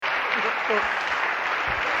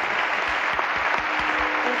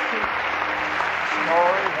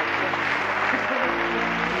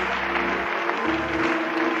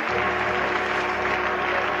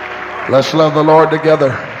Let's love the Lord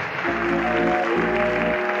together.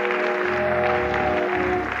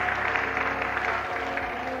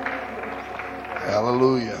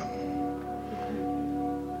 Hallelujah.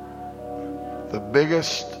 The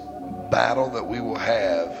biggest battle that we will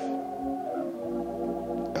have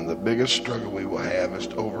and the biggest struggle we will have is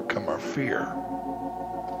to overcome our fear.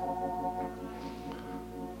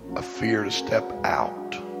 A fear to step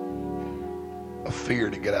out. A fear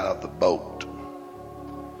to get out of the boat.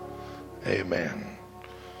 Amen.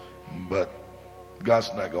 But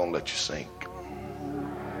God's not going to let you sink.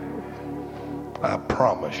 I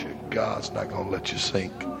promise you, God's not going to let you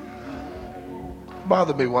sink. It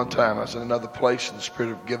bothered me one time. I was in another place and the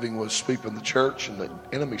spirit of giving was sweeping the church, and the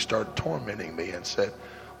enemy started tormenting me and said,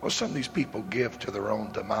 well, some of these people give to their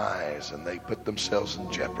own demise and they put themselves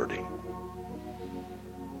in jeopardy.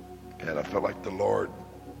 And I felt like the Lord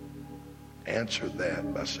answered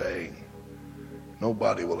that by saying,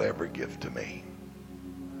 nobody will ever give to me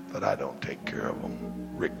that I don't take care of them,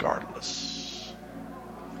 regardless.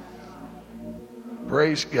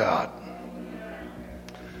 Praise God.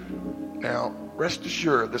 Now, rest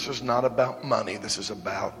assured, this is not about money. This is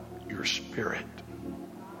about your spirit.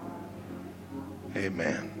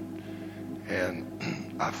 Amen.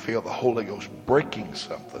 And I feel the Holy Ghost breaking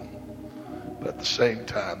something. But at the same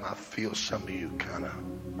time, I feel some of you kind of,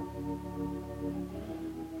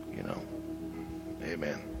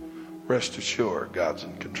 amen. Rest assured, God's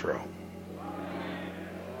in control.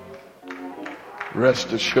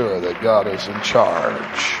 Rest assured that God is in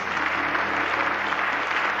charge.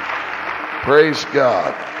 Praise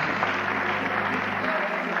God.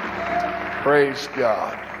 Praise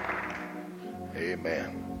God.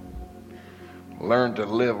 Amen. Learn to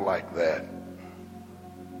live like that.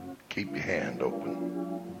 Keep your hand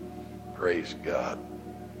open. Praise God.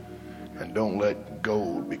 And don't let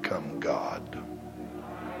gold become God.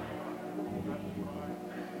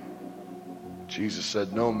 Jesus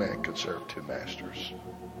said no man could serve two masters.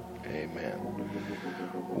 Amen.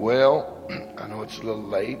 Well, I know it's a little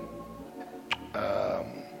late.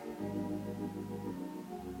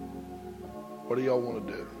 What do y'all want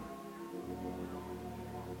to do?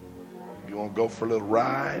 You want to go for a little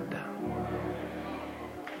ride?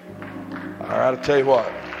 All right, I'll tell you what.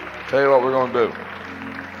 We're going to do.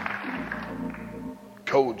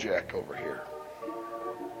 Kojak over here.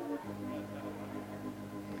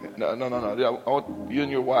 No. I want you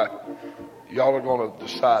and your wife, y'all are going to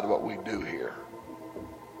decide what we do here.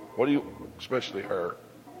 What do you, especially her,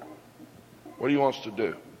 what do you want us to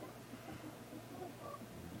do?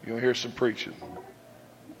 You want to hear some preaching?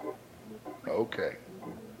 Okay.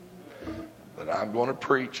 But I'm going to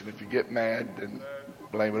preach, and if you get mad, then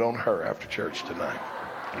blame it on her after church tonight.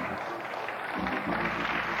 Amen.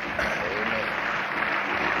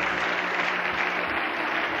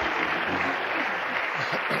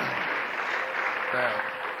 Now,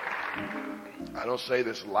 I don't say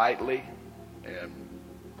this lightly,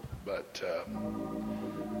 but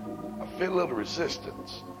I feel a little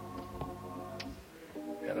resistance,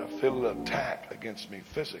 and I feel a little attack against me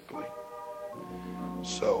physically.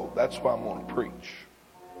 So that's why I'm going to preach,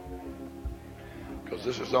 because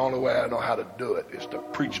this is the only way I know how to do it, is to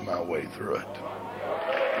preach my way through it.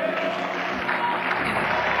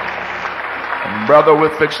 And brother,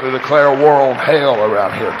 we're fixing to declare war on hell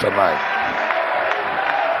around here tonight.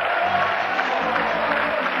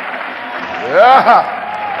 Yeah.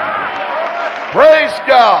 Praise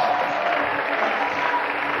God.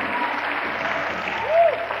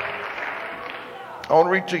 I want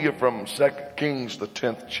to read to you from 2 Kings, the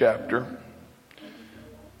 10th chapter.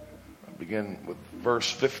 I begin with verse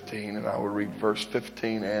 15, and I will read verse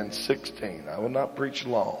 15 and 16. I will not preach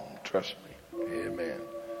long, trust me. Amen.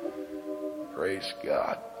 Praise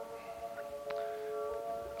God.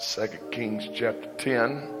 2 Kings chapter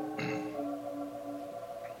 10.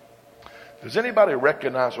 Does anybody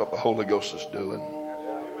recognize what the Holy Ghost is doing?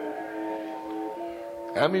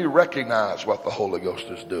 How many of you recognize what the Holy Ghost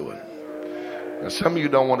is doing? And some of you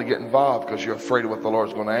don't want to get involved because you're afraid of what the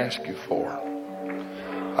Lord's going to ask you for.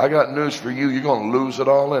 I got news for you. You're going to lose it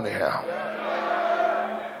all anyhow.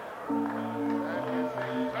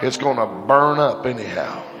 It's going to burn up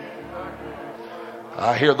anyhow.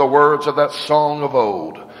 I hear the words of that song of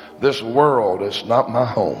old. This world is not my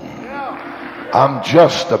home. I'm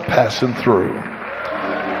just a passing through.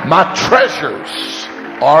 My treasures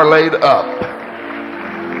are laid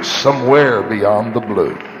up somewhere beyond the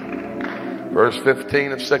blue. Verse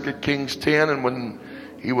 15 of 2 Kings 10, and when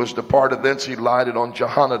He was departed thence. He lighted on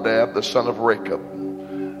Jehonadab, the son of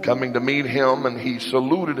Rechab, coming to meet him, and he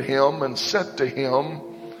saluted him and said to him,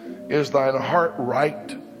 Is thine heart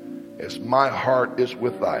right, as my heart is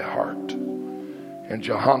with thy heart? And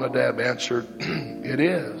Jehonadab answered, It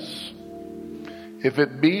is. If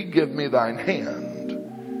it be, give me thine hand.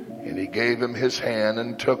 And he gave him his hand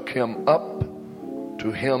and took him up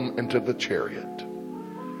to him into the chariot.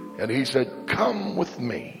 And he said, Come with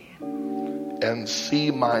me and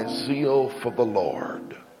see my zeal for the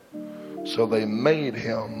Lord. So they made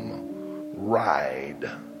him ride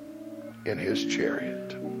in his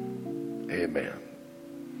chariot.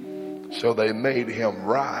 Amen. So they made him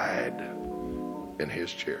ride in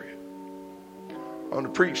his chariot. I want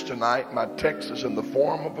to preach tonight. My text is in the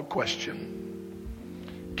form of a question.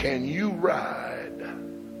 Can you ride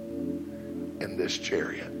in this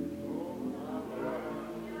chariot?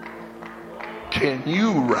 Can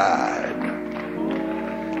you ride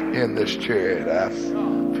in this chariot? I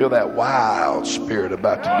feel that wild spirit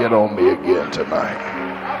about to get on me again tonight.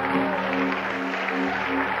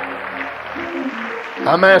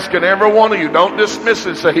 I'm asking every one of you, don't dismiss it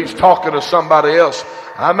and say he's talking to somebody else.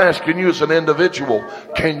 I'm asking you as an individual,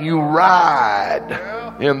 can you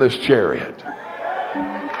ride in this chariot?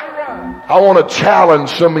 I want to challenge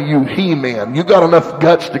some of you he-men. You got enough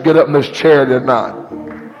guts to get up in this chariot or not?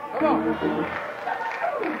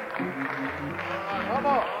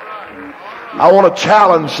 I want to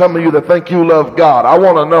challenge some of you that think you love God. I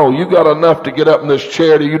want to know, you got enough to get up in this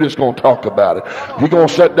chair, or you just going to talk about it? You going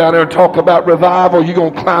to sit down there and talk about revival? You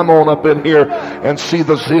going to climb on up in here and see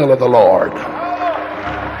the zeal of the Lord?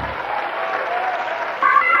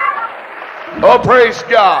 Oh, praise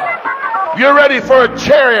God. You're ready for a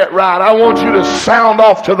chariot ride. I want you to sound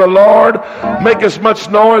off to the Lord. Make as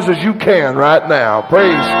much noise as you can right now.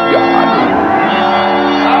 Praise God.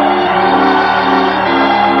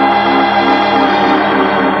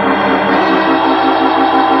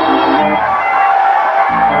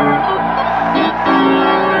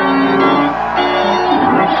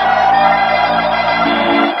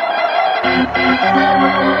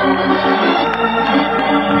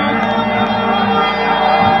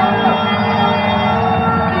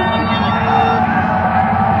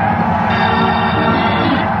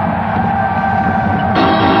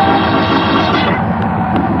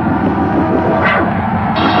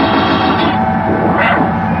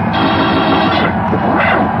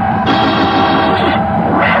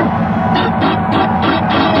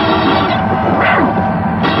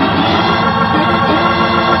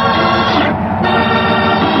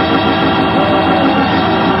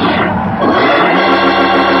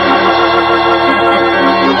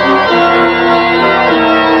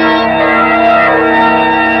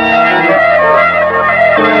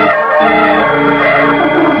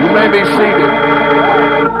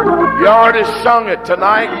 Sung it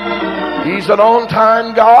tonight. He's an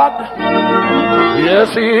on-time God.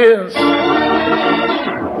 Yes, he is.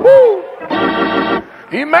 Woo.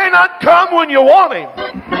 He may not come when you want him,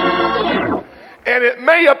 and it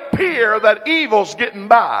may appear that evil's getting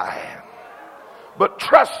by, but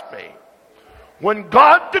trust me, when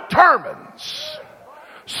God determines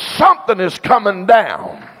something is coming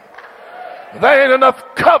down, there ain't enough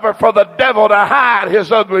cover for the devil to hide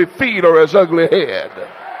his ugly feet or his ugly head.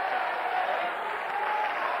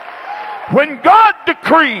 When God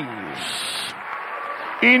decrees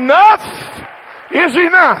enough is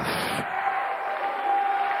enough.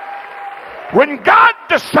 When God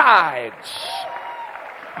decides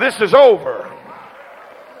this is over,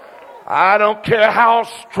 I don't care how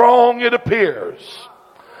strong it appears.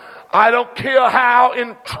 I don't care how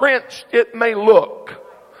entrenched it may look.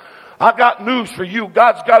 I got news for you.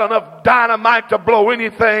 God's got enough dynamite to blow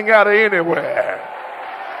anything out of anywhere.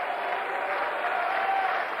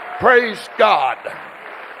 Praise God.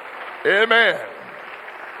 Amen.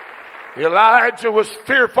 Elijah was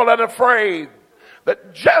fearful and afraid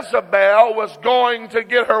that Jezebel was going to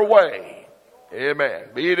get her way. Amen.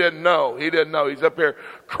 But he didn't know. He didn't know. He's up here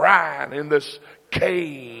crying in this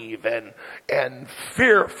cave and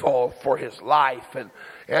fearful for his life.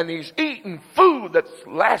 And he's eating food that's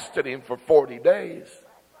lasted him for 40 days.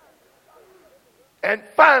 And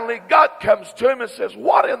finally, God comes to him and says,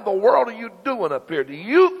 what in the world are you doing up here? Do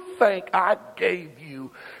you think I gave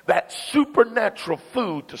you that supernatural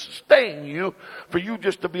food to sustain you for you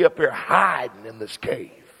just to be up here hiding in this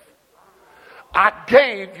cave? I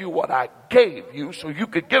gave you what I gave you so you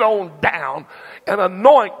could get on down and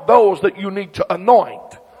anoint those that you need to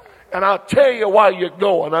anoint. And I'll tell you why you're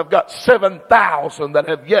going. I've got 7,000 that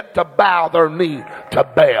have yet to bow their knee to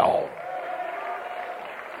Baal.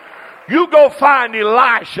 You go find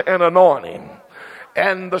Elisha and anoint him.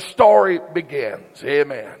 And the story begins.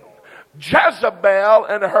 Amen. Jezebel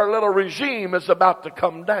and her little regime is about to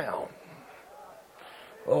come down.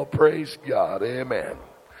 Oh, praise God. Amen.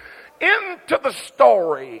 Into the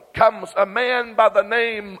story comes a man by the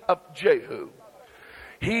name of Jehu.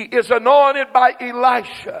 He is anointed by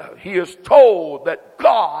Elisha. He is told that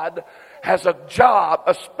God has a job,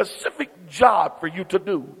 a specific job for you to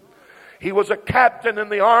do. He was a captain in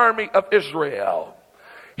the army of Israel.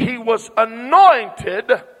 He was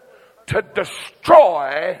anointed to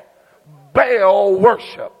destroy Baal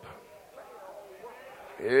worship.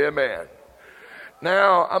 Amen.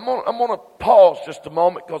 Now, I'm going to pause just a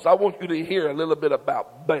moment because I want you to hear a little bit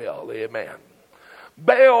about Baal. Amen.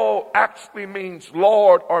 Baal actually means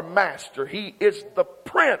Lord or Master. He is the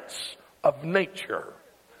prince of nature.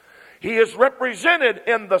 He is represented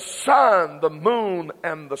in the sun, the moon,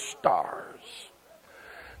 and the stars.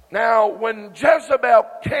 Now, when Jezebel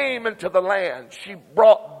came into the land, she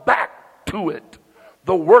brought back to it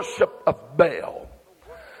the worship of Baal.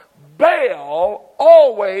 Baal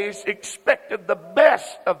always expected the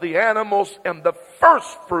best of the animals and the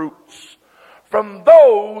first fruits from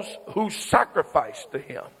those who sacrificed to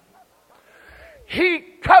him. He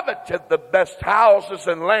coveted the best houses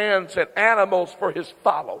and lands and animals for his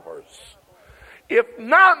followers. If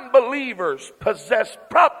non-believers possessed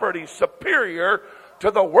property superior to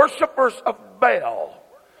the worshipers of Baal,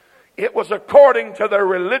 it was according to their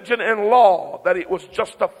religion and law that it was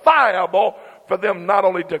justifiable for them not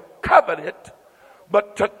only to covet it,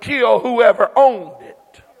 but to kill whoever owned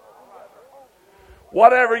it.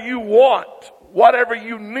 Whatever you want, whatever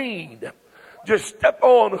you need, just step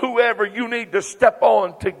on whoever you need to step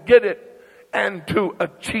on to get it and to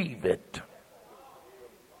achieve it.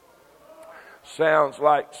 Sounds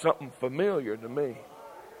like something familiar to me.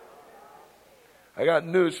 I got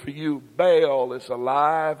news for you. Baal is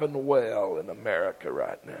alive and well in America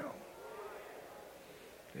right now.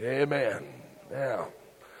 Amen. Now,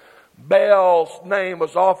 Baal's name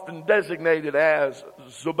was often designated as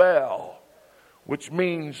Zebul, which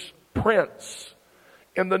means prince.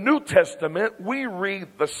 In the New Testament, we read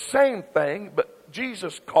the same thing, but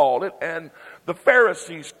Jesus called it, and the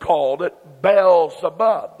Pharisees called it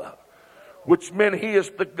Beelzebub, which meant he was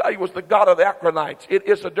the god of the Akronites. It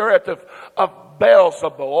is a derivative of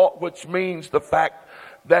Beelzebul, which means the fact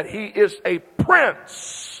that he is a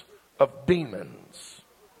prince of demons.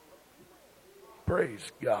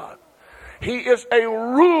 Praise God. He is a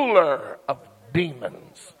ruler of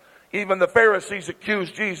demons. Even the Pharisees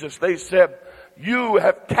accused Jesus. They said, you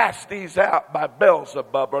have cast these out by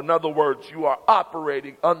Beelzebub. Or in other words, you are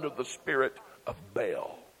operating under the spirit of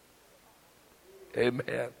Baal.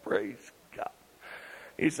 Amen. Praise God.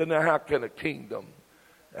 He said, now how can a kingdom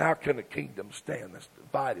stand that's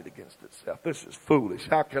divided against itself? This is foolish.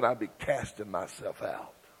 How can I be casting myself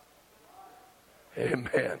out?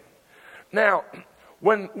 Amen. Now,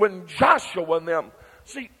 when Joshua and them,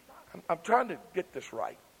 see, I'm trying to get this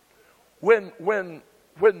right. When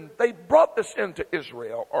they brought this into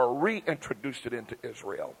Israel or reintroduced it into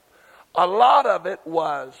Israel, a lot of it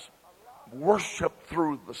was worship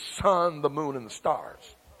through the sun, the moon, and the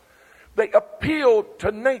stars. They appealed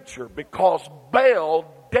to nature because Baal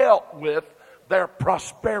dealt with their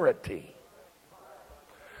prosperity.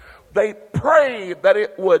 They prayed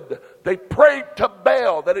to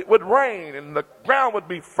Baal that it would rain and the ground would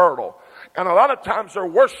be fertile. And a lot of times their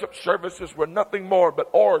worship services were nothing more but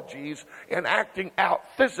orgies and acting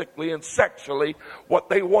out physically and sexually what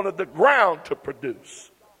they wanted the ground to produce.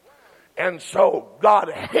 And so God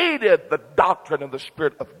hated the doctrine of the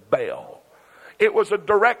spirit of Baal. It was a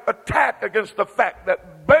direct attack against the fact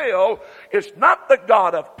that Baal is not the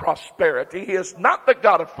God of prosperity. He is not the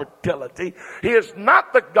God of fertility. He is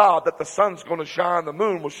not the God that the sun's going to shine, the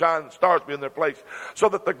moon will shine, the stars will be in their place, so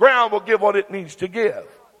that the ground will give what it needs to give.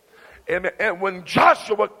 And when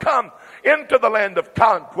Joshua come into the land of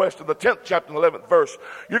conquest in the 10th chapter and 11th verse,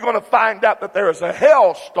 you're going to find out that there is a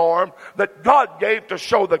hailstorm that God gave to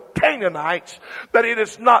show the Canaanites that it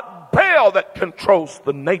is not Baal that controls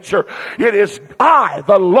the nature. It is I,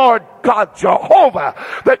 the Lord God Jehovah,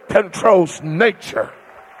 that controls nature.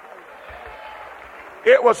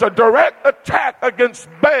 It was a direct attack against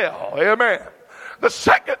Baal. Amen. The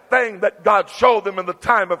second thing that God showed them in the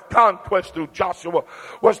time of conquest through Joshua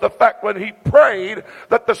was the fact when he prayed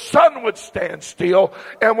that the sun would stand still,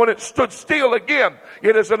 and when it stood still again,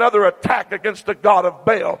 it is another attack against the God of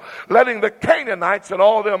Baal, letting the Canaanites and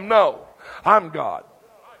all of them know, I'm God.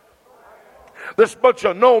 This bunch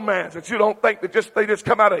of nomads that you don't think that they just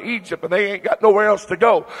come out of Egypt and they ain't got nowhere else to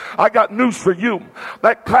go. I got news for you.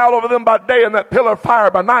 That cloud over them by day and that pillar of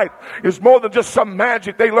fire by night is more than just some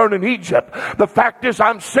magic they learned in Egypt. The fact is,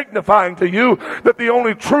 I'm signifying to you that the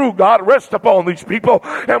only true God rests upon these people.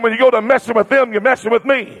 And when you go to messing with them, you're messing with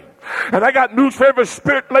me. And I got news for every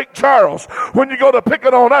spirit, Lake Charles. When you go to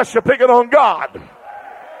picking on us, you're picking on God.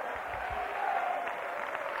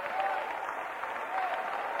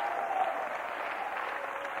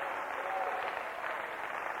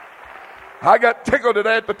 I got tickled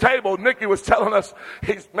today at the table. Nikki was telling us,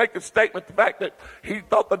 he's making a statement, the fact that he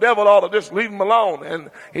thought the devil ought to just leave him alone. And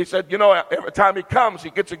he said, every time he comes, he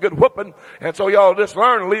gets a good whooping. And so y'all just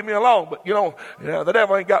learn and leave me alone. But the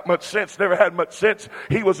devil ain't got much sense, never had much sense.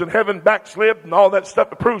 He was in heaven, backslid, and all that stuff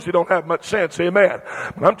that proves he don't have much sense. Amen.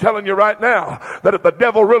 But I'm telling you right now that if the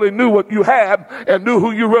devil really knew what you had and knew who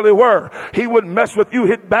you really were, he wouldn't mess with you.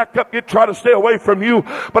 He'd back up. He'd try to stay away from you.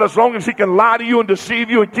 But as long as he can lie to you and deceive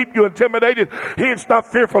you and keep you intimidated, he is not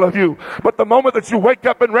fearful of you. But the moment that you wake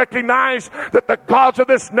up and recognize that the gods of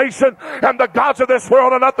this nation and the gods of this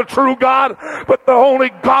world are not the true God, but the only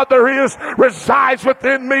God there is resides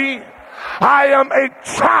within me, I am a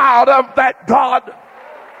child of that God.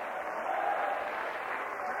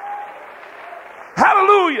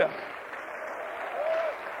 Hallelujah.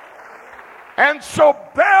 And so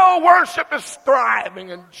Baal worship is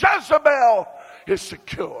thriving and Jezebel is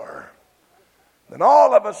secure. Then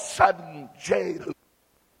all of a sudden, Jehu.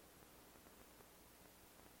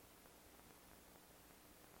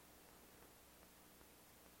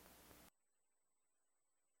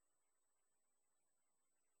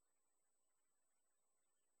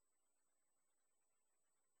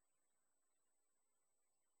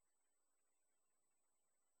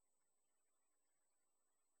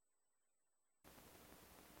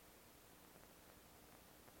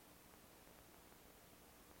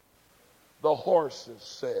 The horses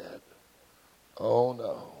said, "Oh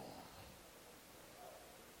no."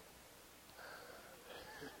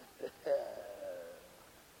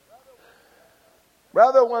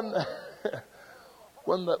 Brother, when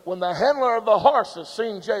the handler of the horses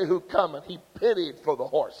seen Jehu coming, he pitied for the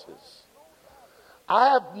horses.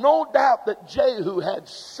 I have no doubt that Jehu had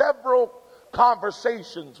several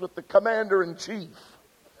conversations with the commander-in-chief.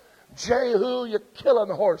 Jehu, you're killing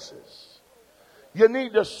horses. You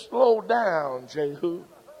need to slow down, Jehu.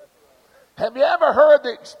 Have you ever heard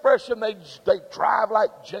the expression, they drive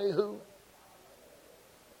like Jehu?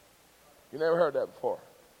 You never heard that before.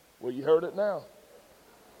 Well, you heard it now.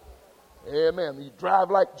 Amen. You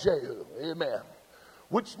drive like Jehu. Amen.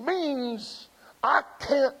 Which means I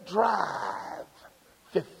can't drive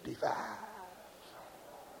 55.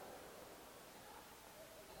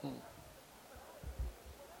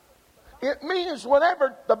 It means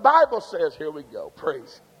whenever the Bible says, here we go,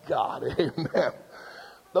 praise God, amen.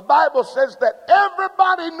 The Bible says that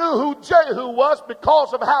everybody knew who Jehu was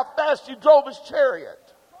because of how fast he drove his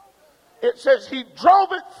chariot. It says he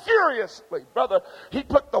drove it furiously. Brother, he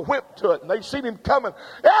put the whip to it and they seen him coming.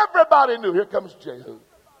 Everybody knew, here comes Jehu.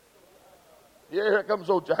 Yeah, here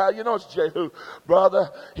comes old Jehu. How you know it's Jehu?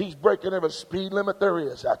 Brother, he's breaking every speed limit there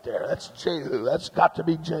is out there. That's Jehu. That's got to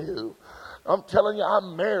be Jehu. I'm telling you,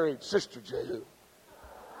 I'm married, Sister Jehu.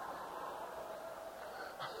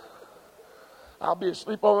 I'll be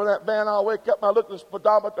asleep over in that van. I'll wake up and I look at the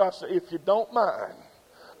speedometer. I say, if you don't mind,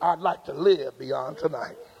 I'd like to live beyond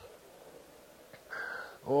tonight.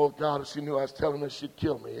 Oh, God, if she knew I was telling her, she'd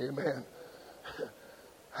kill me. Amen.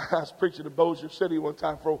 I was preaching in Bossier City one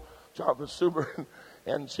time for Jonathan Suber,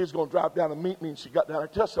 and she's going to drive down and meet me. And she got down. I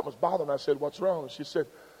tell her something was bothering her. I said, what's wrong? And she said,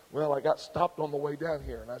 well, I got stopped on the way down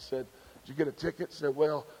here. And I said, did you get a ticket? She said,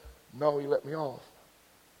 well, no, he let me off.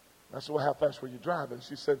 I said, well, how fast were you driving?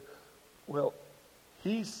 She said, well,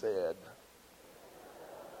 he said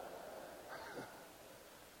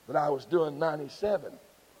that I was doing 97.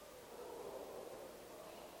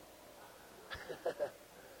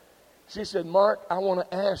 She said, Mark, I want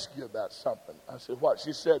to ask you about something. I said, what?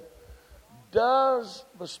 She said, does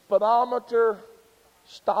the speedometer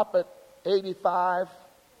stop at 85? I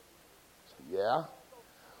said, yeah.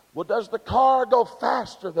 Well, does the car go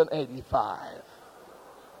faster than 85?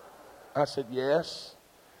 I said, yes.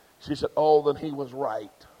 She said, oh, then he was right.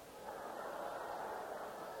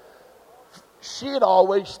 She had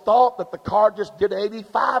always thought that the car just did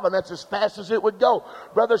 85 and that's as fast as it would go.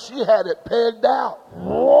 Brother, she had it pegged out.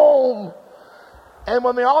 Boom. And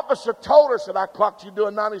when the officer told her, said, I clocked you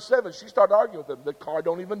doing 97, she started arguing with him. The car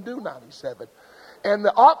don't even do 97. And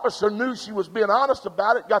the officer knew she was being honest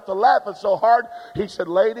about it, got to laughing so hard. He said,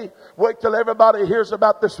 lady, wait till everybody hears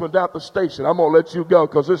about this one down at the station. I'm going to let you go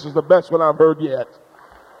because this is the best one I've heard yet.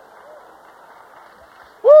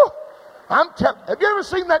 Woo! Have you ever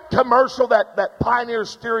seen that commercial, that Pioneer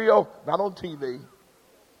stereo? Not on TV.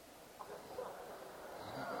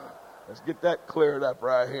 Let's get that cleared up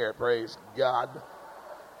right here. Praise God.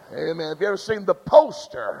 Amen. Have you ever seen the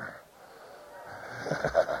poster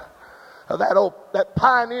of that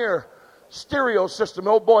Pioneer stereo system?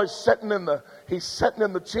 The old boy's sitting in the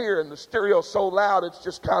chair, and the stereo's so loud it's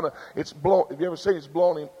just it's blown. Have you ever seen it's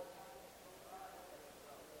blown him?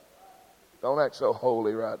 Don't act so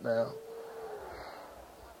holy right now.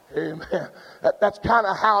 Amen. That's kind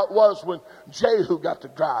of how it was when Jehu got to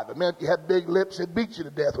driving. Man, if you had big lips, it'd beat you to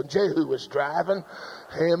death when Jehu was driving.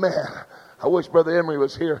 Amen. I wish Brother Emery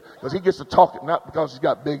was here because he gets to talk, not because he's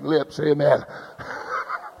got big lips. Amen.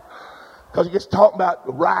 Because he gets talking about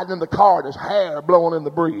riding in the car and his hair blowing in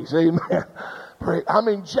the breeze. Amen. I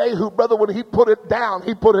mean, Jehu, brother, when he put it down,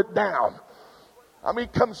 he put it down. I mean,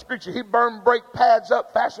 come screeching. He burned brake pads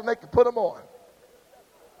up faster than they could put them on.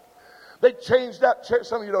 They changed that church.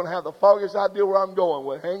 Some of you don't have the foggiest idea where I'm going.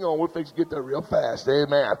 Well, hang on. We'll fix to get there real fast.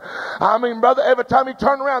 Amen. I mean, brother, every time he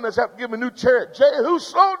turned around, they have to give him a new chariot. Jehu,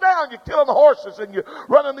 slow down. You're killing the horses and you're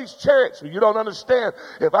running these chariots. You don't understand.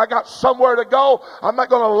 If I got somewhere to go, I'm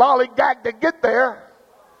not going to lollygag to get there.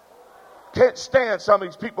 Can't stand some of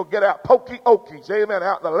these people get out pokey-okies, amen,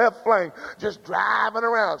 out in the left lane, just driving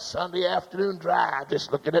around Sunday afternoon drive,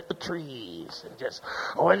 just looking at the trees and just,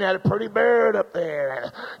 isn't that a pretty bird up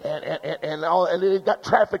there? And they got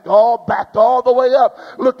traffic all backed all the way up.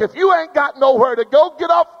 Look, if you ain't got nowhere to go, get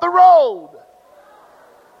off the road.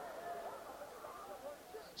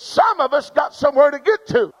 Some of us got somewhere to get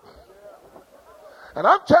to. And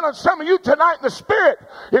I'm telling some of you tonight in the Spirit,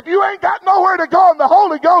 if you ain't got nowhere to go in the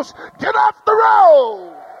Holy Ghost, get off the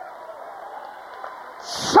road.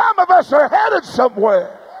 Some of us are headed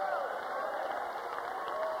somewhere.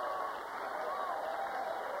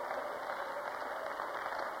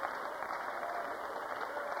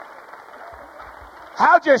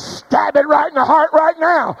 I'll just stab it right in the heart right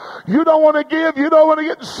now. You don't want to give. You don't want to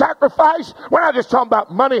get sacrificed. We're not just talking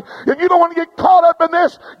about money. If you don't want to get caught up in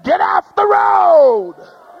this, get off the road.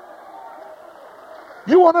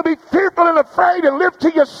 You want to be fearful and afraid and live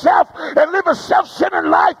to yourself and live a self-centered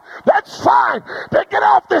life, that's fine. But get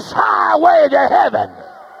off this highway to heaven.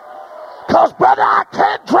 Because, brother, I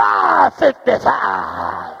can't drive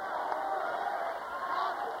 55.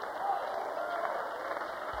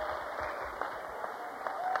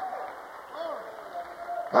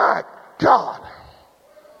 My God.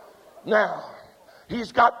 Now,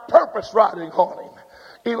 he's got purpose riding on him.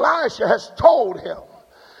 Elisha has told him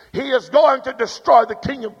he is going to destroy the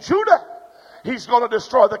king of Judah. He's going to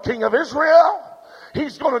destroy the king of Israel.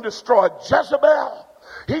 He's going to destroy Jezebel.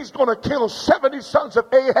 He's going to kill 70 sons of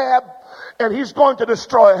Ahab. And he's going to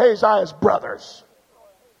destroy Hazael's brothers.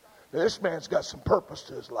 Now, this man's got some purpose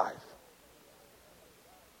to his life.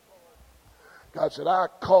 God said, I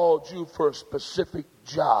called you for a specific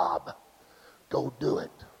job. Go do it.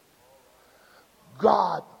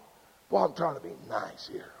 God, well, I'm trying to be nice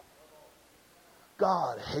here.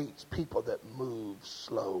 God hates people that move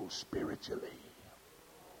slow spiritually.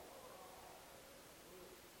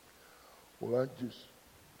 Well, I just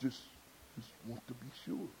want to be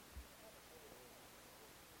sure.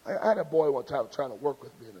 I had a boy one time trying to work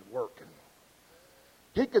with me at work, and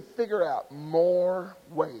he could figure out more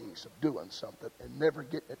ways of doing something and never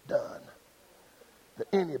getting it done than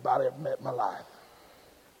anybody I've met in my life.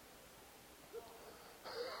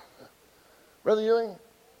 Brother Ewing,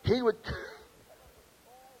 he'd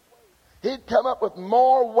come up with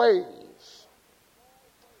more ways.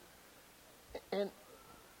 And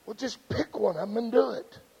well, just pick one of them and do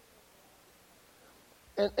it.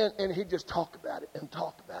 And he'd just talk about it and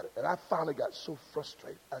talk about it. And I finally got so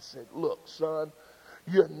frustrated. I said, look, son,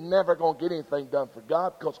 you're never going to get anything done for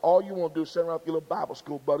God because all you want to do is sit around with your little Bible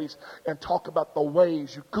school buddies and talk about the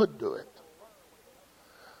ways you could do it.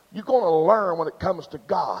 You're going to learn when it comes to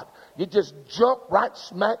God. You just jump right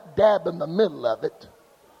smack dab in the middle of it.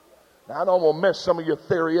 Now, I don't want to mess some of your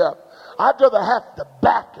theory up. I'd rather have to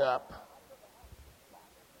back up.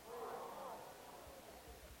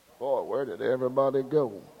 Boy, where did everybody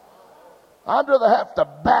go? I'd rather have to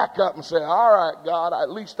back up and say, all right, God, at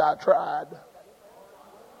least I tried.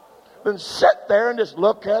 Then sit there and just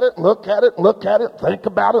look at it, think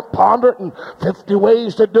about it, ponder it, and 50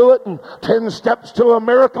 ways to do it, and 10 steps to a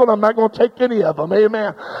miracle, and I'm not going to take any of them.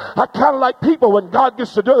 Amen. I kind of like people, when God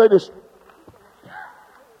gets to do it, they just...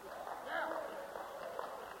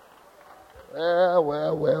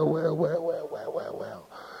 Well.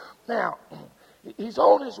 Now, he's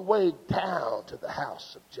on his way down to the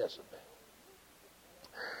house of Jezebel.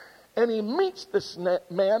 And he meets this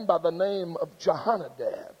man by the name of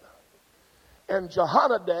Jehonadab. And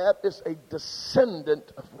Jehonadab is a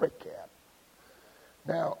descendant of Rechab.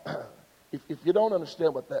 Now, if you don't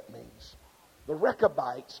understand what that means, the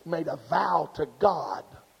Rechabites made a vow to God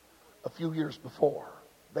a few years before.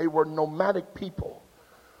 They were nomadic people.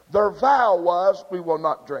 Their vow was, we will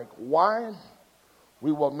not drink wine,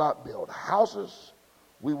 we will not build houses,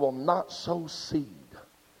 we will not sow seed,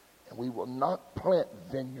 and we will not plant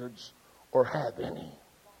vineyards or have any.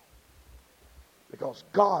 Because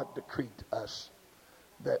God decreed to us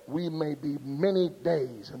that we may be many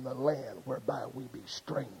days in the land whereby we be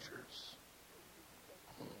strangers.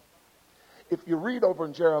 If you read over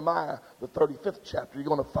in Jeremiah, the 35th chapter, you're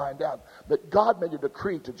going to find out that God made a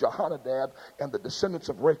decree to Jehonadab and the descendants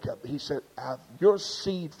of Rechab. He said, your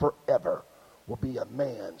seed forever will be a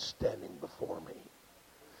man standing before me.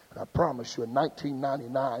 And I promise you, in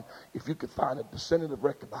 1999, if you could find a descendant of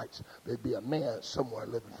Rechabites, there'd be a man somewhere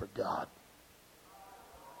living for God.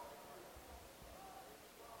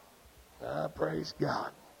 Praise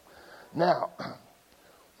God. Now,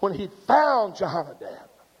 when he found Jehonadab,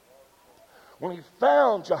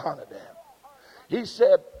 he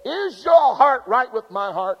said, is your heart right with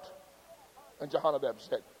my heart? And Jehonadab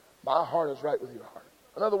said, my heart is right with your heart.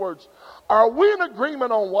 In other words, are we in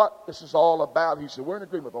agreement on what this is all about? He said, we're in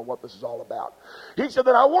agreement on what this is all about. He said,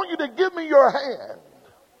 then I want you to give me your hand.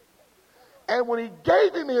 And when he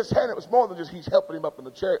gave him his hand, it was more than just he's helping him up in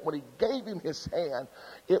the chariot. When he gave him his hand,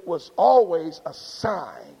 it was always a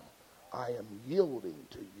sign, I am yielding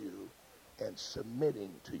to you and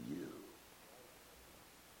submitting to you.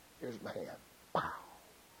 Here's my hand. Wow.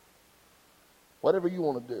 Whatever you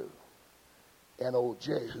want to do. And old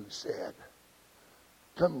Jehu said,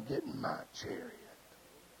 come get in my chariot.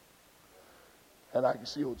 And I can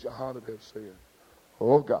see old Jehonadab saying,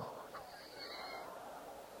 oh God,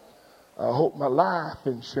 I hope my life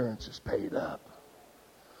insurance is paid up.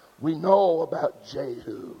 We know about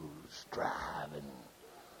Jehu's driving.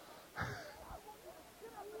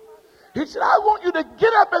 He said, I want you to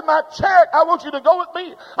get up in my chariot. I want you to go with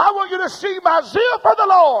me. I want you to see my zeal for the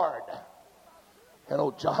Lord. And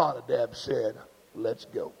old Jehonadab said, let's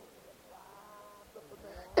go.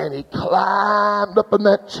 And he climbed up in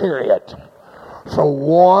that chariot for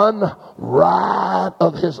one ride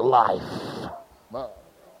of his life.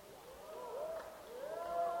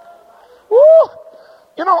 Woo!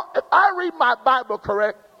 You know, if I read my Bible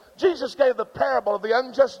correct, Jesus gave the parable of the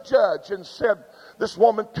unjust judge and said, this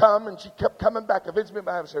woman come, and she kept coming back. Avenge me,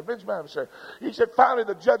 my adversary. Avenge my adversary. He said, finally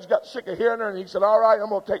the judge got sick of hearing her, and he said, all right, I'm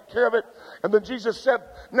going to take care of it. And then Jesus said,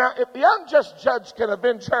 now if the unjust judge can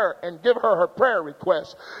avenge her and give her her prayer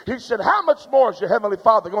request, he said, how much more is your heavenly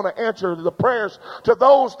Father going to answer the prayers to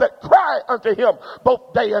those that cry unto him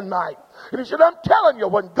both day and night? And he said, I'm telling you,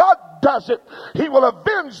 when God does it, he will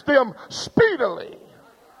avenge them speedily.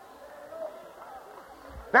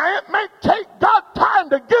 Now, it may take God time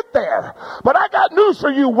to get there, but I got news for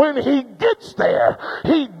you. When he gets there,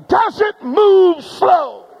 he doesn't move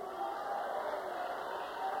slow.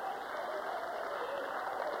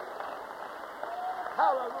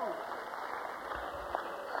 Hallelujah.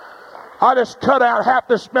 I just cut out half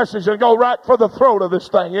this message and go right for the throat of this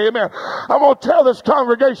thing. Amen. I'm going to tell this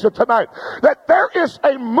congregation tonight that there is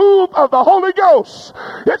a move of the Holy Ghost.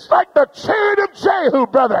 It's like the chariot of Jehu,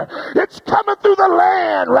 brother. It's coming through the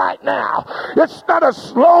land right now. It's not a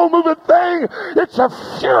slow moving thing. It's a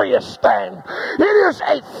furious thing. It is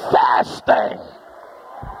a fast thing.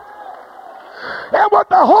 And what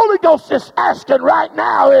the Holy Ghost is asking right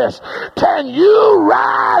now is, can you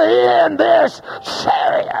ride in this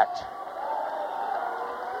chariot?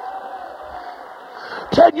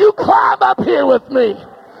 Can you climb up here with me?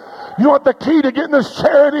 You know what the key to getting this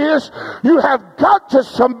chariot is? You have got to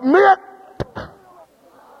submit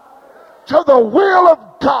to the will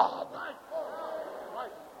of God.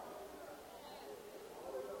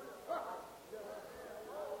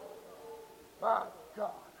 My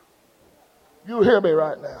God. You hear me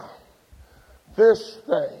right now. This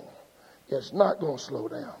thing is not going to slow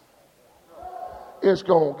down. It's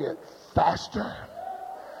going to get faster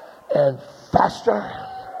and faster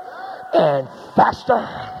and faster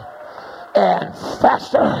and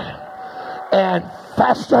faster and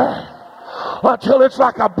faster until it's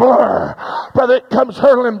like a blur. Brother, it comes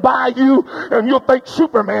hurtling by you and you'll think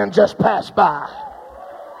Superman just passed by.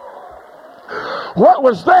 What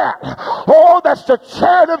was that? Oh, that's the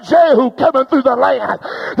chariot of Jehu coming through the land.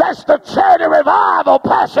 That's the chariot of revival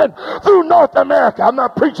passing through North America. I'm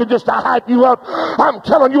not preaching just to hype you up. I'm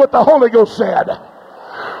telling you what the Holy Ghost said.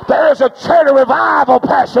 There is a chariot of revival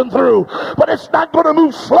passing through, but it's not going to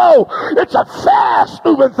move slow. It's a fast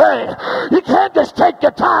moving thing. You can't just take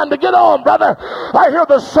your time to get on, brother. I hear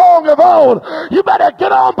the song of old. You better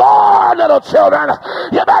get on board, little children.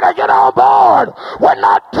 You better get on board. We're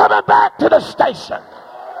not coming back to the station.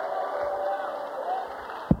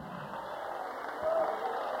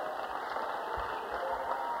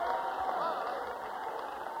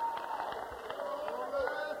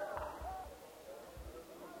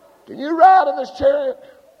 Can you ride in this chariot?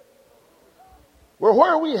 Well,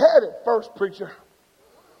 where are we headed first, preacher?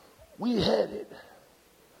 We headed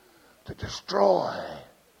to destroy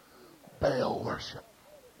Baal worship.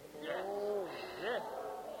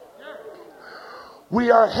 We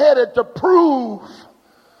are headed to prove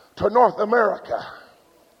to North America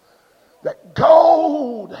that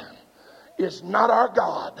gold is not our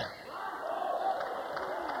God.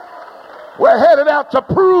 We're headed out to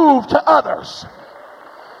prove to others.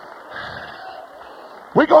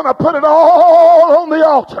 We're going to put it all on the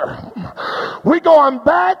altar. We're going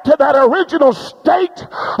back to that original state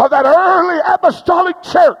of that early apostolic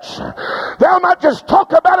church. They'll not just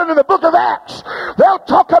talk about it in the book of Acts. They'll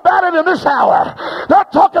talk about it in this hour.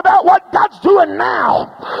 They'll talk about what God's doing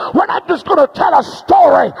now. We're not just going to tell a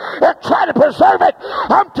story and try to preserve it.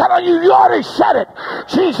 I'm telling you, you already said it.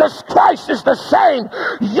 Jesus Christ is the same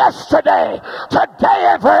yesterday, today,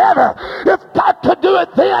 and forever. If God could do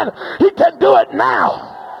it then, He can do it now.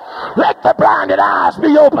 Let the blinded eyes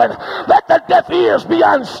be open. Let the deaf ears be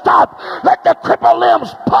unstopped. Let the crippled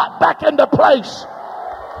limbs pop back into place.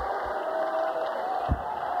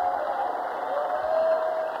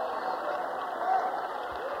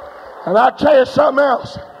 And I'll tell you something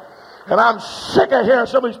else. And I'm sick of hearing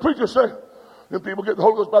some of these preachers say, them people get the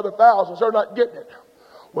Holy Ghost by the thousands. They're not getting it.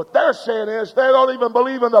 What they're saying is they don't even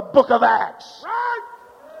believe in the book of Acts. Right?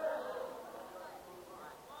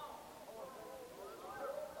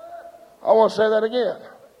 I want to say that again.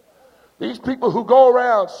 These people who go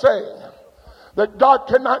around saying that God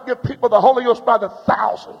cannot give people the Holy Ghost by the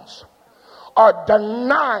thousands are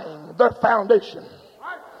denying their foundation.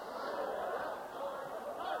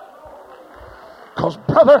 Because,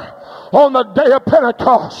 brother, on the day of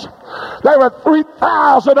Pentecost, there were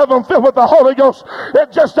 3,000 of them filled with the Holy Ghost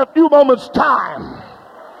in just a few moments' time.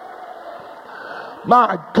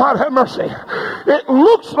 My God have mercy. It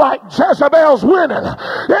looks like Jezebel's winning.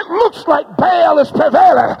 It looks like Baal is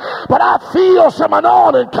prevailing. But I feel some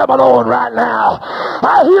anointing coming on right now.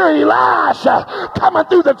 I hear Elisha coming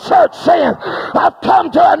through the church saying, I've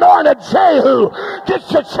come to anoint a Jehu.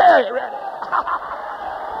 Get your chariot ready.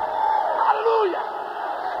 Hallelujah.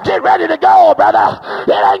 Get ready to go, brother.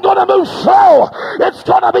 It ain't going to move slow. It's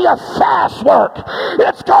going to be a fast work.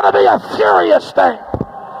 It's going to be a furious thing.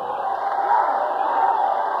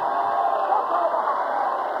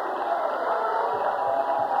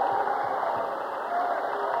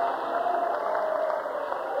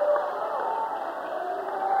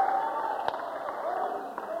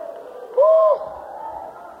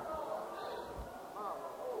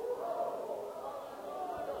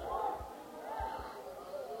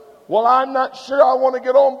 Well, I'm not sure I want to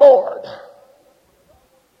get on board.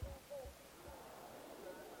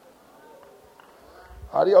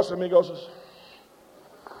 Adios, amigos.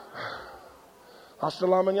 Hasta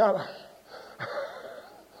la mañana.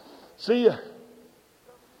 See ya.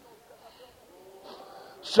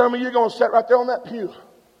 Some of you are going to sit right there on that pew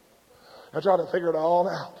and try to figure it all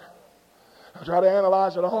out. And try to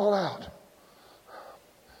analyze it all out.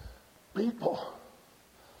 People.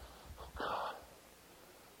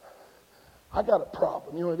 I got a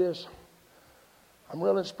problem. You know what it is? I'm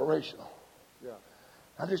real inspirational. Yeah.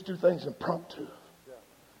 I just do things impromptu. Yeah.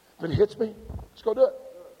 If it hits me, let's go do it.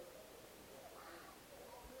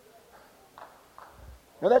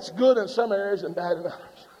 Now that's good in some areas and bad in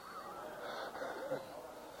others.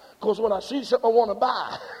 Because when I see something I want to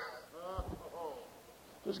buy,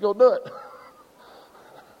 just go do it.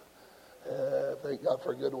 Thank God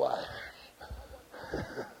for a good wife.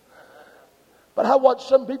 But I watch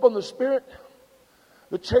some people in the spirit,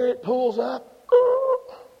 the chariot pulls up.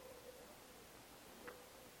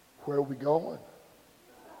 Where are we going?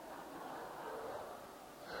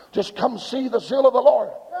 Just come see the zeal of the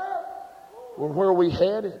Lord. Well, where are we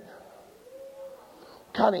headed?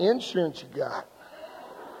 What kind of insurance you got?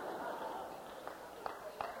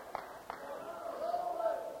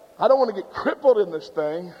 I don't want to get crippled in this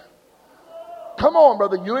thing. Come on,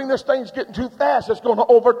 Brother Ewing, this thing's getting too fast. It's going to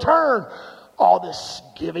overturn. all this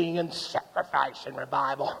giving and sacrifice and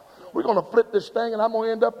revival. We're going to flip this thing, and I'm going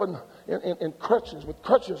to end up in crutches, with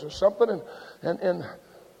crutches or something. And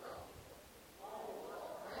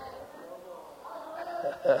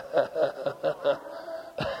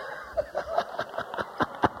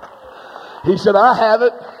he said, I have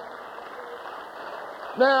it.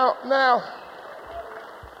 Now,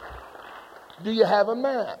 do you have a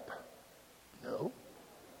map? No.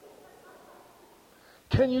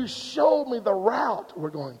 Can you show me the route we're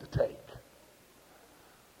going to take?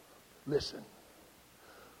 Listen,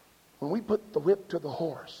 when we put the whip to the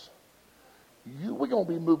horse, we're going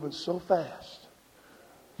to be moving so fast,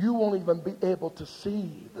 you won't even be able to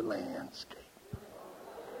see the landscape.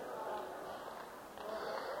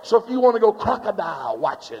 So if you want to go crocodile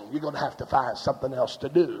watching, you're going to have to find something else to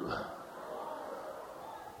do.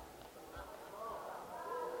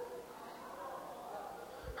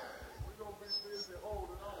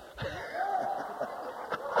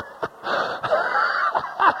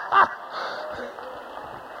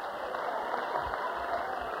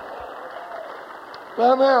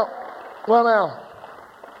 Well now,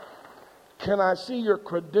 can I see your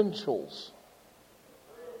credentials?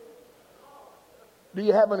 Do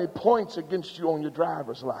you have any points against you on your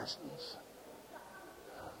driver's license?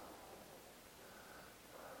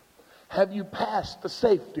 Have you passed the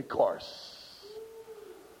safety course?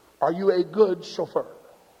 Are you a good chauffeur?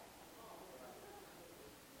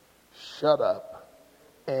 Shut up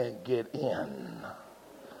and get in.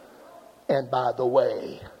 And by the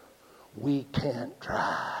way, we can't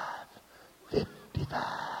drive 55.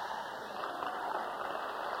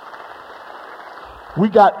 We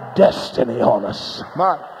got destiny on us.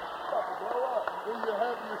 My, do you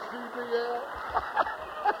have your CDL?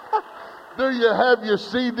 Do you have your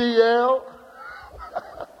CDL?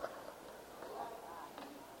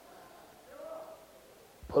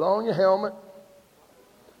 Put on your helmet.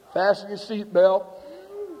 Fasten your seatbelt.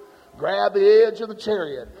 Grab the edge of the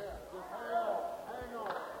chariot.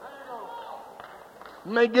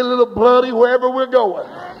 May get a little bloody wherever we're going.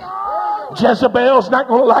 Jezebel's not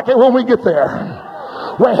going to like it when we get there.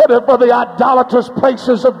 We're headed for the idolatrous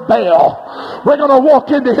places of Baal. We're going to walk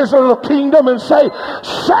into his little kingdom and say,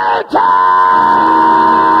 Satan,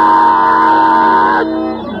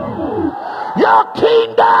 your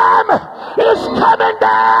kingdom is coming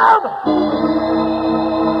down.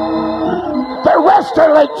 The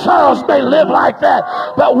Western Lake Charles may live like that,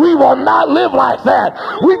 but we will not live like that.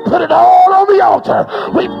 We put it all on the altar.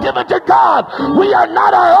 We've given to God. We are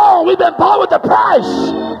not our own. We've been bought with a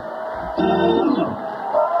price.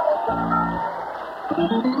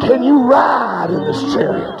 Can you ride in this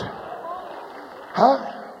chariot? Huh?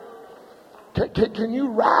 Can you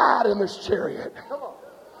ride in this chariot?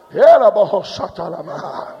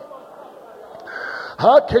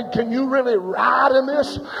 Huh? Can you really ride in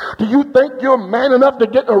this? Do you think you're man enough to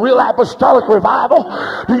get a real apostolic revival?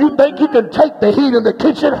 Do you think you can take the heat in the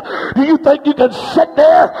kitchen? Do you think you can sit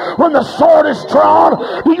there when the sword is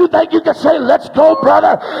drawn? Do you think you can say, let's go,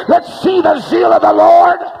 brother. Let's see the zeal of the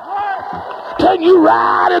Lord? Can you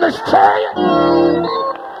ride in this chariot?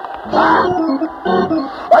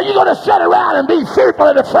 Are you going to sit around and be fearful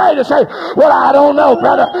and afraid and say, well, I don't know,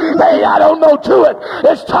 brother. Hey, I don't know to it.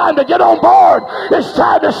 It's time to get on board. It's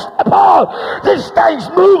time to step on. This thing's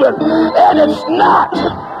moving, and it's not.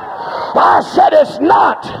 I said it's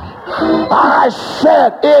not. I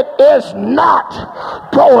said it is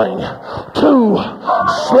not going to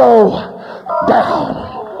slow down.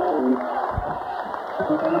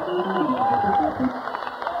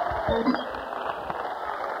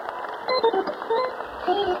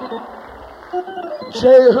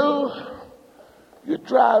 Jehu, you're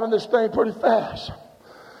driving this thing pretty fast.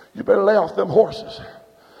 You better lay off them horses.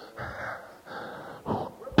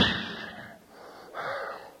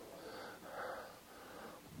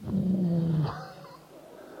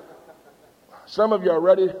 Some of you are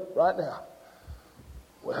ready right now.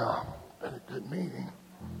 Well, been a good meeting.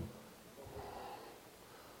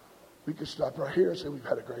 We could stop right here and say we've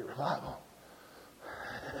had a great revival.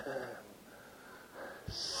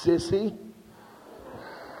 Sissy.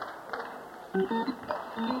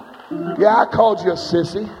 Yeah, I called you a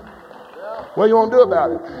sissy. What do you want to do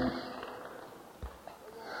about it?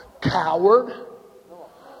 Coward.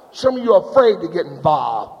 Some of you are afraid to get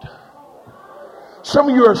involved. Some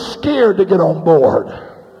of you are scared to get on board.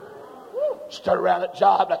 Start around a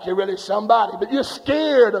job like you're really somebody, but you're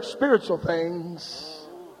scared of spiritual things.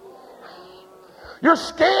 You're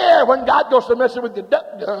scared when God goes to messing with your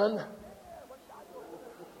duck gun.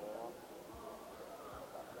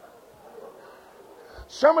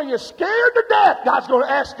 Some of you are scared to death God's going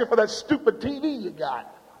to ask you for that stupid TV you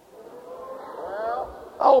got.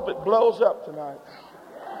 I hope it blows up tonight.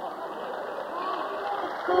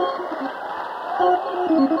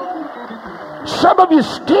 Some of you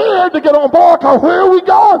scared to get on board because where are we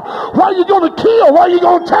going? What are you going to kill? What are you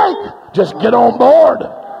going to take? Just get on board.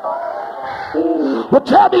 Well,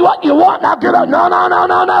 tell me what you want. Now get on.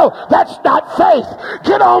 No. That's not faith.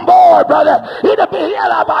 Get on board, brother. It'll be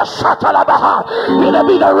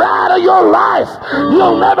the ride of your life.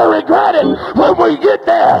 You'll never regret it. When we get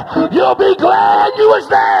there, you'll be glad you was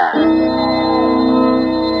there.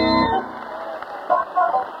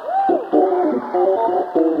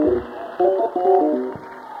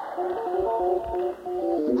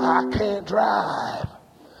 I can't drive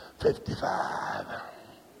 55.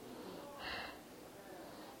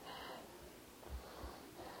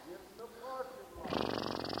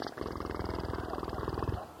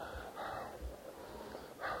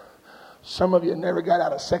 Some of you never got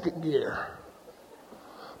out of second gear.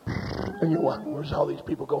 And you wonder, where's all these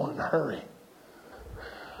people going in a hurry?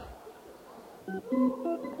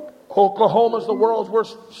 Oklahoma's the world's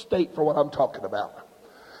worst state for what I'm talking about.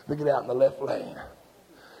 They get out in the left lane,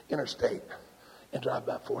 interstate, and drive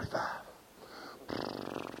about 45.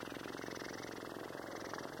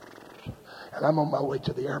 And I'm on my way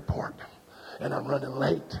to the airport, and I'm running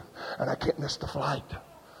late, and I can't miss the flight.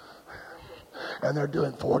 And they're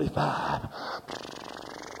doing 45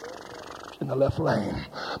 in the left lane.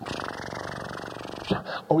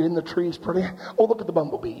 Oh, in the trees pretty. Oh, look at the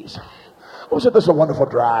bumblebees. Oh, said this is a wonderful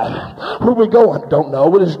drive. Where are we going? Don't know.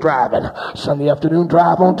 We're just driving. Sunday afternoon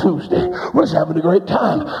drive on Tuesday. We're just having a great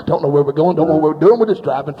time. Don't know where we're going. Don't know what we're doing. We're just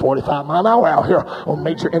driving 45 mile an hour out here on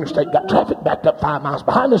major interstate. Got traffic backed up 5 miles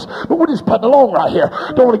behind us, but we're just putting along right here.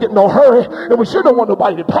 Don't want to get in no hurry, and we sure don't want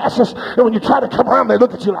nobody to pass us. And when you try to come around, they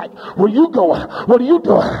look at you like, where you going? What are you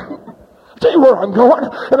doing? I'll tell you where I'm going,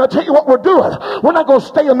 and I'll tell you what we're doing. We're not going to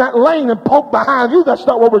stay in that lane and poke behind you. That's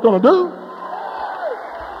not what we're going to do.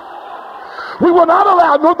 We will not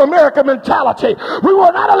allow North American mentality. We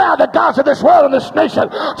will not allow the gods of this world and this nation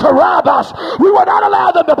to rob us. We will not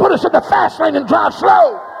allow them to put us in the fast lane and drive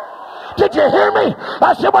slow. Did you hear me?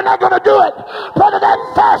 I said we're not going to do it. Brother, that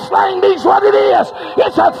fast lane means what it is.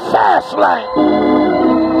 It's a fast lane.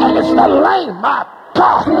 And it's the lane, my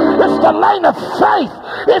God. It's the lane of faith.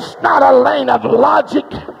 It's not a lane of logic.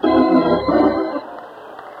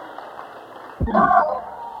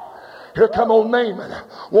 Here come old Naaman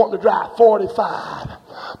wanting to drive 45.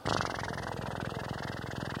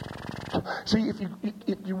 See, if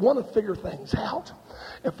you want to figure things out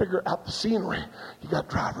and figure out the scenery, you got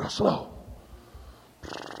to drive real slow.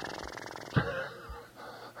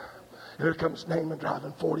 Here comes Naaman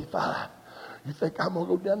driving 45. You think I'm going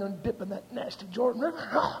to go down there and dip in that nasty Jordan River?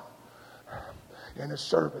 No. And his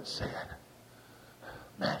servant said,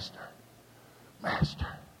 Master,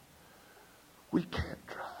 we can't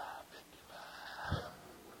drive.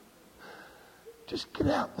 Just get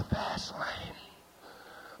out the fast lane.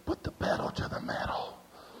 Put the pedal to the metal.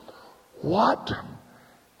 What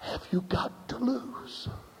have you got to lose?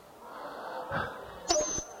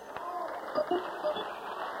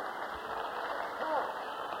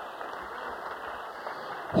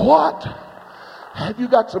 What have you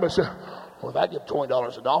got? Somebody say, well, if I give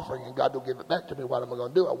 $20 an offering and God don't give it back to me, what am I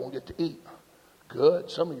going to do? I won't get to eat.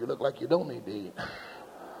 Good. Some of you look like you don't need to eat.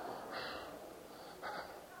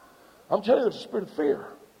 I'm telling you, there's a spirit of fear.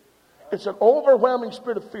 It's an overwhelming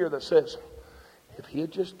spirit of fear that says, if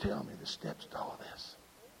he'd just tell me the steps to all this,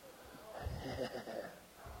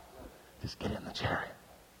 just get in the chariot.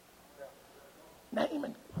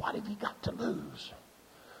 Naaman, what have you got to lose?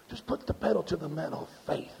 Just put the pedal to the metal of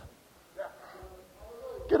faith.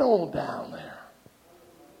 Get on down there.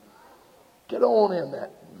 Get on in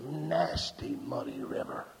that nasty, muddy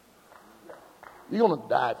river. You're going to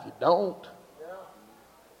die if you don't.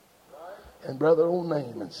 And Brother old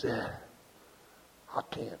Naaman said, I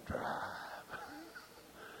can't drive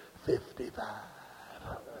 55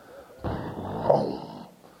 home.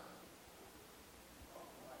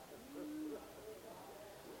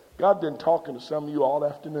 God been talking to some of you all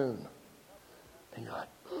afternoon. And you're like,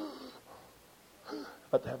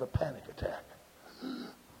 about to have a panic attack.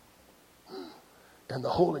 And the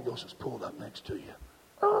Holy Ghost is pulled up next to you.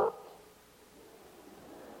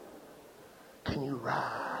 Can you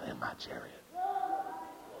ride in my chariot?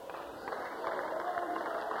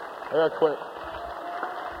 Very quick.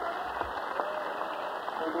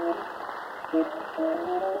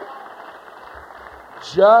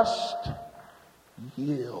 Just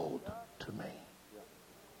yield to me.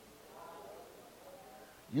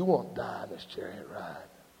 You won't die in this chariot ride.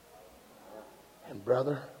 And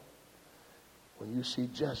brother, when you see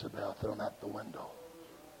Jezebel thrown out the window,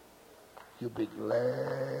 You'll be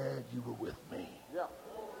glad you were with me. Yeah.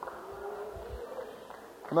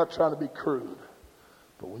 I'm not trying to be crude,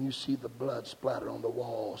 but when you see the blood splattered on the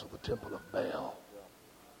walls of the temple of Baal,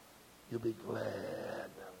 you'll be glad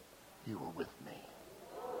you were with me.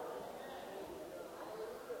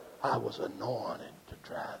 I was anointed to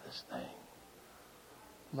drive this thing.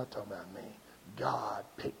 I'm not talking about me. God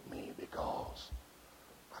picked me because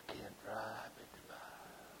I can't drive 55.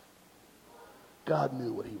 God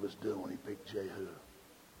knew what he was doing when he picked Jehu.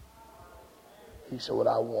 He said, what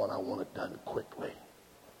I want it done quickly.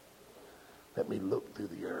 Let me look through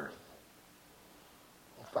the earth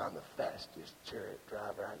and find the fastest chariot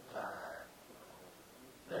driver I can find.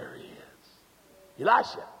 There he is.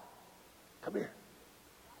 Elisha, come here.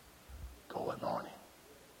 Go anoint him.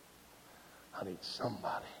 I need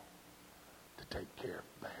somebody to take care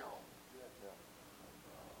of Baal.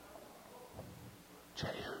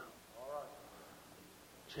 Jehu.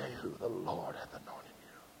 Jehu, the Lord hath anointed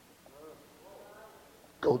you.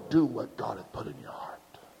 Go do what God hath put in your heart.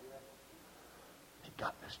 He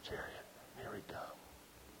got in his chariot. Here he comes.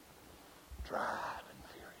 Driving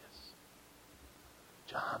furious.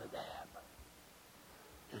 Jonadab,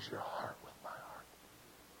 is your heart with my heart?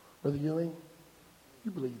 Brother Ewing,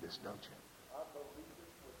 you believe this, don't you? I believe it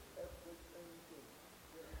with everything.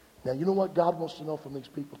 Now, you know what God wants to know from these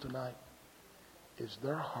people tonight? Is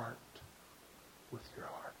their heart with your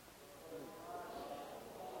heart?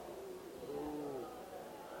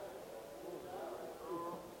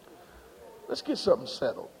 Let's get something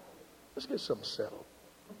settled. Let's get something settled.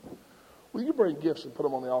 Will you bring gifts and put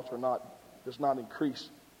them on the altar does not increase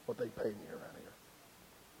what they pay me around here.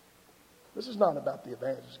 This is not about the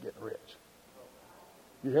evangelist getting rich.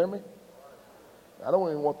 You hear me? I don't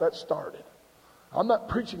even want that started. I'm not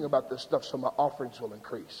preaching about this stuff so my offerings will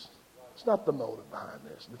increase. It's not the motive behind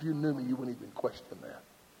this. If you knew me, you wouldn't even question that.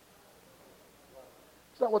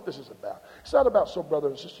 It's not what this is about. It's not about so brother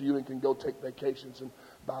and sister Ewing can go take vacations and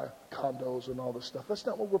buy condos and all this stuff. That's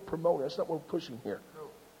not what we're promoting. That's not what we're pushing here. No.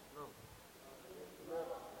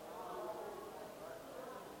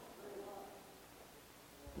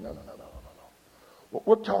 What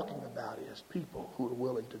we're talking about is people who are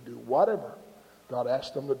willing to do whatever God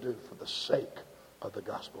asked them to do for the sake of the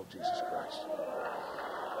gospel of Jesus Christ.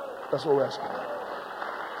 That's what we're asking about.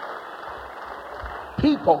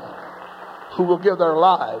 People who will give their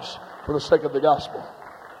lives for the sake of the gospel.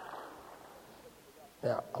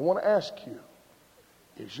 Now, I want to ask you,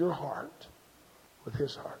 is your heart with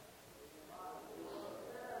his heart?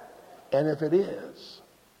 And if it is,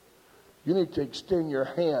 you need to extend your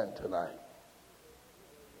hand tonight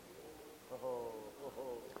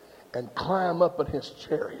and climb up in his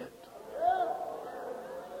chariot.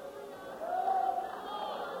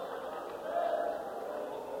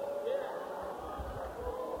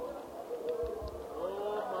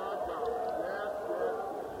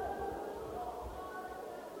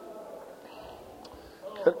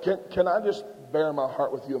 Can I just bare my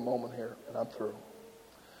heart with you a moment here, and I'm through.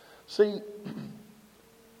 See,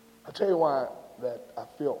 I'll tell you why that I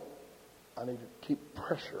feel I need to keep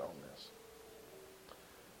pressure on this.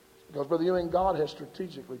 Because, Brother Ewing, God has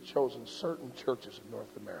strategically chosen certain churches in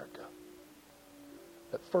North America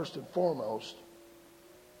that first and foremost,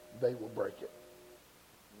 they will break it.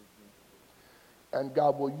 And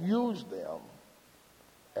God will use them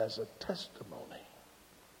as a testimony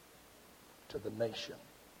to the nation.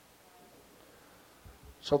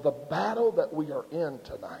 So the battle that we are in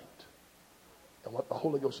tonight and what the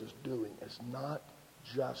Holy Ghost is doing is not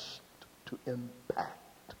just to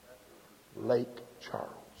impact Lake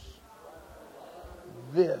Charles.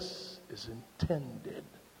 This is intended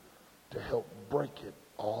to help break it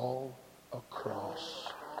all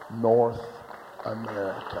across North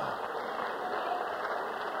America.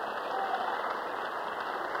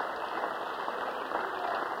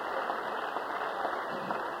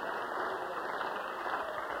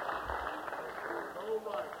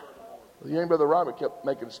 The young brother Robert kept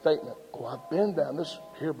making a statement. Oh, I've been down this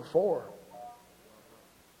here before.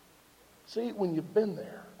 See, when you've been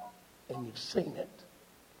there and you've seen it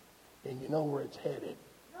and you know where it's headed,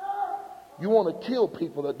 you want to kill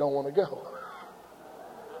people that don't want to go.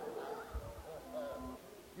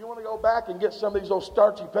 You want to go back and get some of these old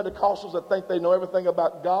starchy Pentecostals that think they know everything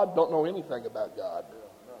about God, don't know anything about God.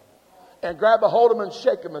 And grab a hold of them and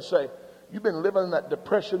shake them and say, you've been living in that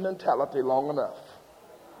depression mentality long enough.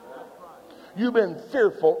 You've been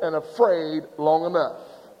fearful and afraid long enough.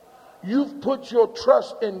 You've put your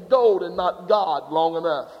trust in gold and not God long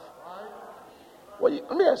enough. Well,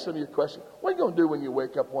 let me ask some of you a question. What are you going to do when you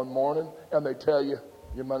wake up one morning and they tell you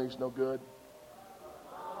your money's no good?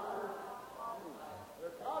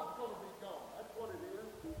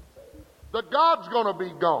 God's going to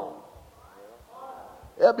be gone.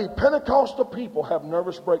 There'll be Pentecostal people have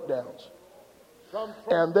nervous breakdowns.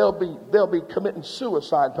 And they'll be committing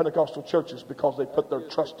suicide in Pentecostal churches because they put their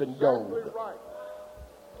trust in gold.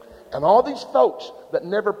 And all these folks that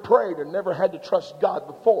never prayed or never had to trust God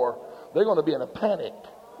before, they're going to be in a panic.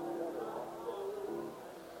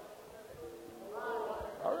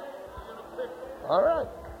 All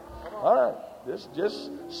right.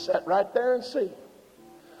 Just sit right there and see.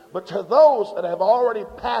 But to those that have already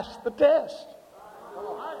passed the test,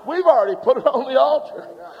 we've already put it on the altar.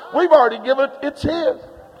 We've already given it, it's His.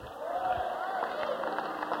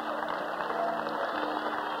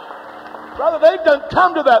 Brother, they done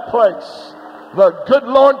come to that place. The good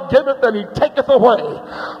Lord giveth and He taketh away.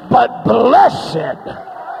 But blessed.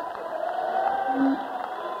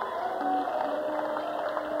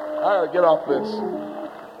 I gotta get off this.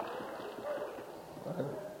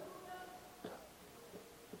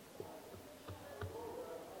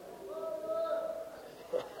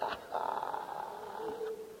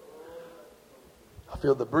 I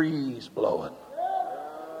feel the breeze blowing.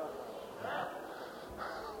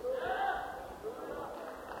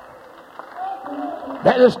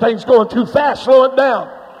 Man, this thing's going too fast. Slow it down.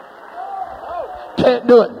 Can't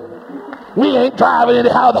do it. We ain't driving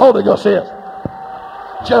anyhow, the Holy Ghost is.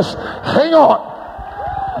 Just hang on.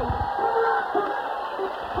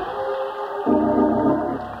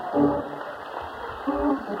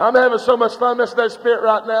 I'm having so much fun messing that spirit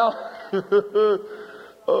right now.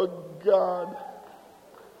 Oh, God.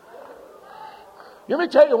 Let me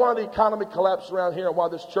tell you why the economy collapsed around here and why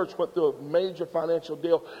this church went through a major financial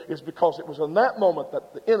deal is because it was in that moment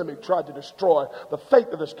that the enemy tried to destroy the faith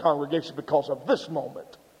of this congregation because of this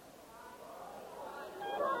moment.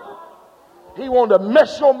 He wanted to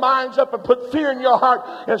mess your minds up and put fear in your heart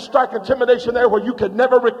and strike intimidation there where you could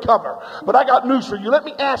never recover. But I got news for you. Let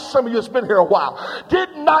me ask some of you that's been here a while.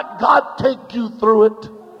 Did not God take you through it?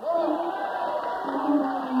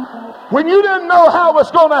 When you didn't know how it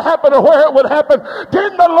was going to happen or where it would happen,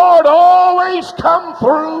 didn't the Lord always come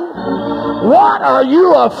through? What are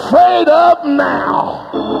you afraid of now?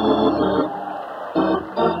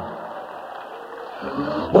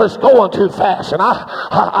 Well, it's going too fast, and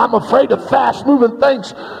I'm afraid of fast-moving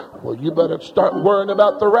things. Well, you better start worrying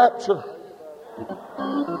about the rapture.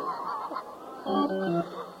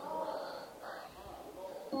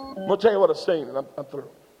 I'm going to tell you what I've seen, and I'm through.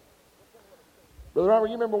 Brother Robert,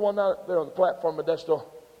 you remember one night there on the platform at Modesto?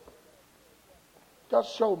 God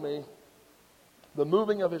showed me the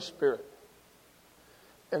moving of His Spirit.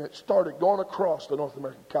 And it started going across the North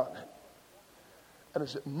American continent. And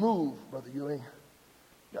as it moved, Brother Ewing,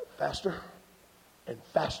 it got faster and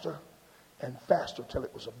faster and faster till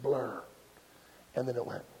it was a blur. And then it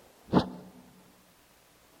went. And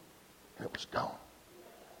it was gone.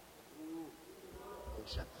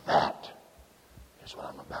 He said, that is what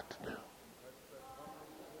I'm about to do.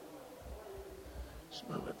 It's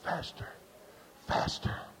moving faster,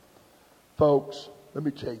 faster. Folks, let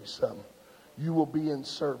me tell you something. You will be in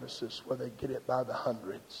services where they get it by the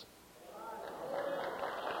hundreds.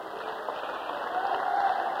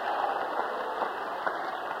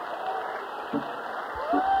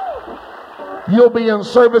 You'll be in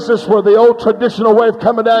services where the old traditional way of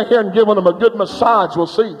coming down here and giving them a good massage will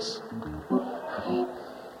cease.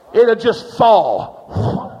 It'll just fall.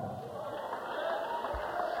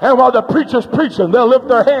 And while the preacher's preaching, they'll lift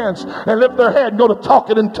their hands and lift their head and go to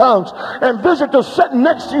talking in tongues. And visitors sitting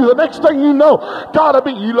next to you, the next thing you know, gotta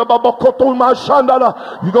be, you go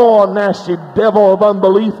on, nasty devil of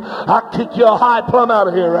unbelief. I'll kick you a high plumb out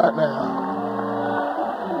of here right now.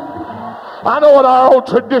 I know what our old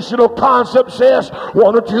traditional concept says.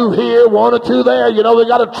 One or two here, one or two there. You know, they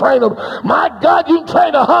got to train them. My God, you can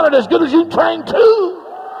train 100 as good as you can train 2.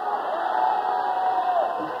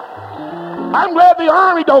 I'm glad the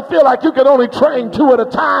Army don't feel like you can only train 2 at a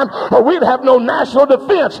time, or we'd have no national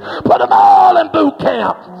defense. Put them all in boot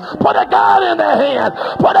camp. Put a gun in their hand.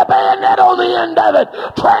 Put a bayonet on the end of it.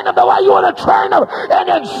 Train them the way you want to train them, and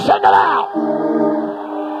then send them out.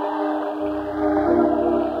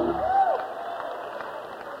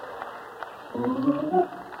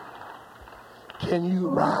 Can you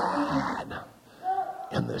ride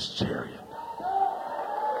in this chariot?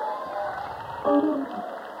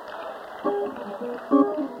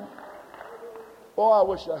 Boy, I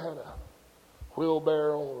wish I had a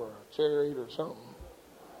wheelbarrow or a chariot or something.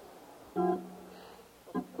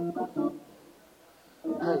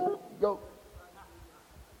 Hey, go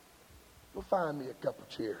find me a couple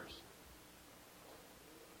chairs.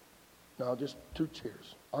 No, just 2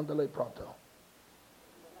 chairs. Andale pronto.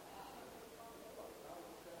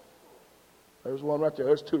 There's one right there.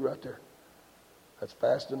 There's 2 right there. That's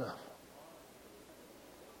fast enough.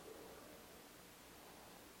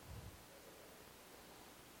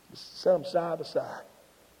 Just set them side by side.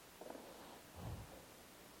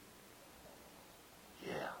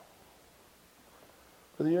 Yeah.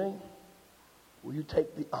 Brother Ewing, will you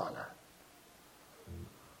take the honor?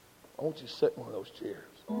 I want you to sit in one of those chairs.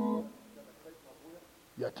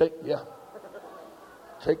 Yeah, take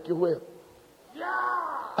your whip. Yeah.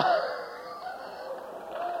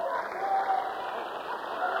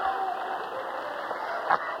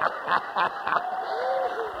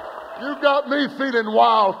 You got me feeling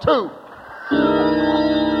wild too.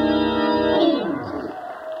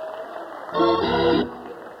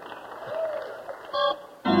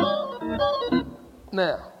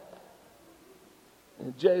 Now,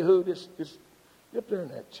 and Jehu, just get up there in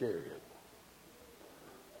that chariot.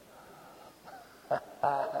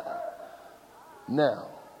 Now,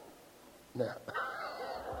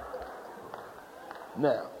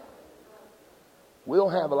 we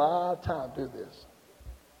don't have a lot of time to do this.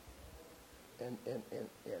 And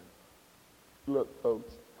look,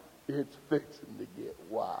 folks, it's fixing to get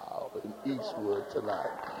wild in Eastwood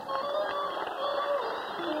tonight.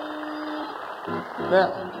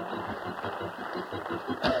 Now,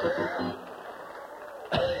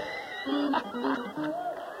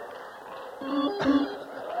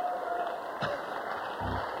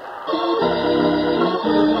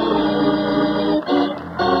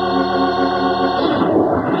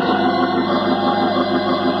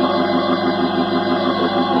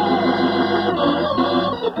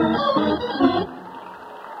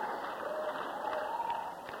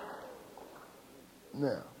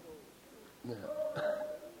 Now,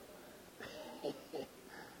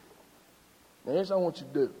 here's what I want you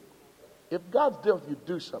to do. If God's dealt with you to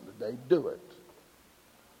do something today, do it.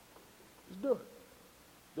 Just do it.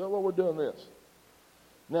 Do it while we're doing this.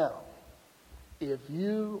 Now, if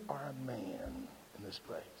you are a man in this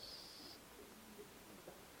place,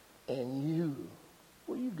 and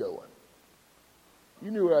where are you going?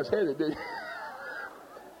 You knew where I was headed, didn't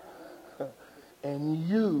you? And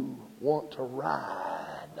you want to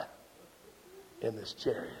ride in this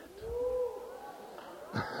chariot.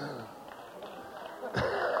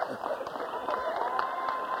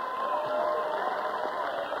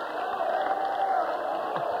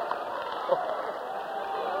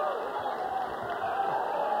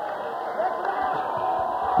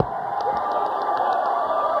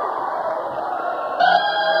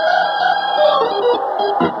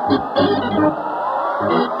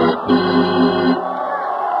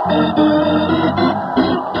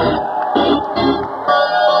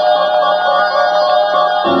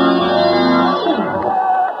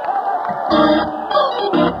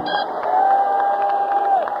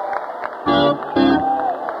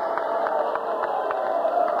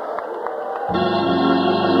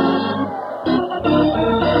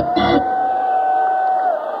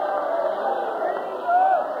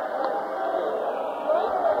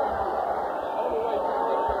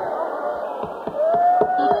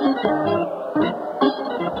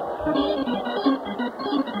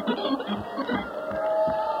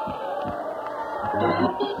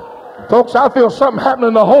 Folks, I feel something happening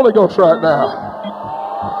in the Holy Ghost right now.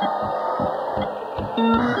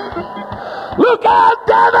 Look out,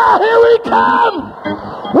 devil, here we come.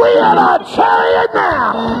 We in a chariot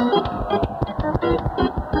now.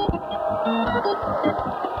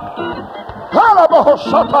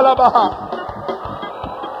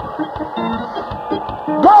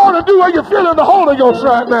 Go on and do what you feel in the Holy Ghost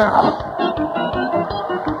right now.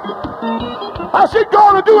 I said, go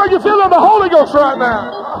on and do what you feel in the Holy Ghost right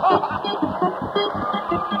now.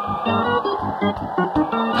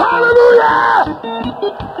 Hallelujah!